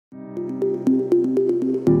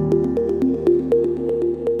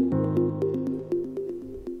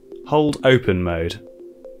Hold open mode.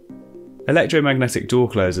 Electromagnetic door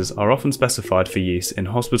closers are often specified for use in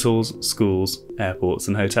hospitals, schools, airports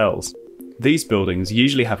and hotels. These buildings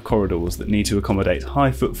usually have corridors that need to accommodate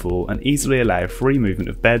high footfall and easily allow free movement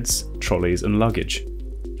of beds, trolleys and luggage.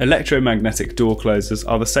 Electromagnetic door closers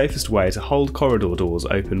are the safest way to hold corridor doors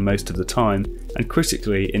open most of the time and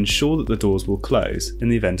critically ensure that the doors will close in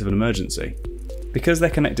the event of an emergency. Because they're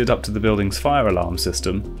connected up to the building's fire alarm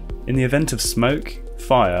system, in the event of smoke,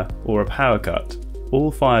 fire or a power cut,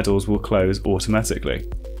 all fire doors will close automatically.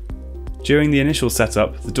 During the initial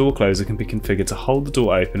setup, the door closer can be configured to hold the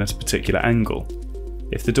door open at a particular angle.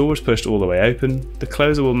 If the door is pushed all the way open, the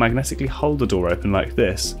closer will magnetically hold the door open like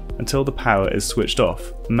this until the power is switched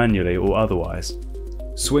off, manually or otherwise.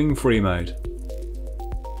 Swing free mode.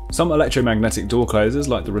 Some electromagnetic door closers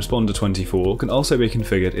like the RESPONDER24 can also be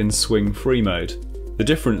configured in swing free mode. The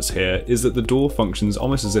difference here is that the door functions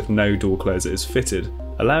almost as if no door closer is fitted,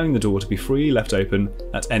 allowing the door to be freely left open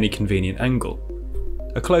at any convenient angle.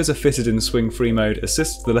 A closer fitted in swing free mode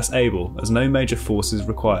assists the less able as no major force is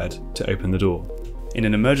required to open the door. In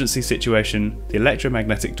an emergency situation, the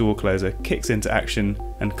electromagnetic door closer kicks into action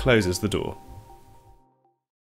and closes the door.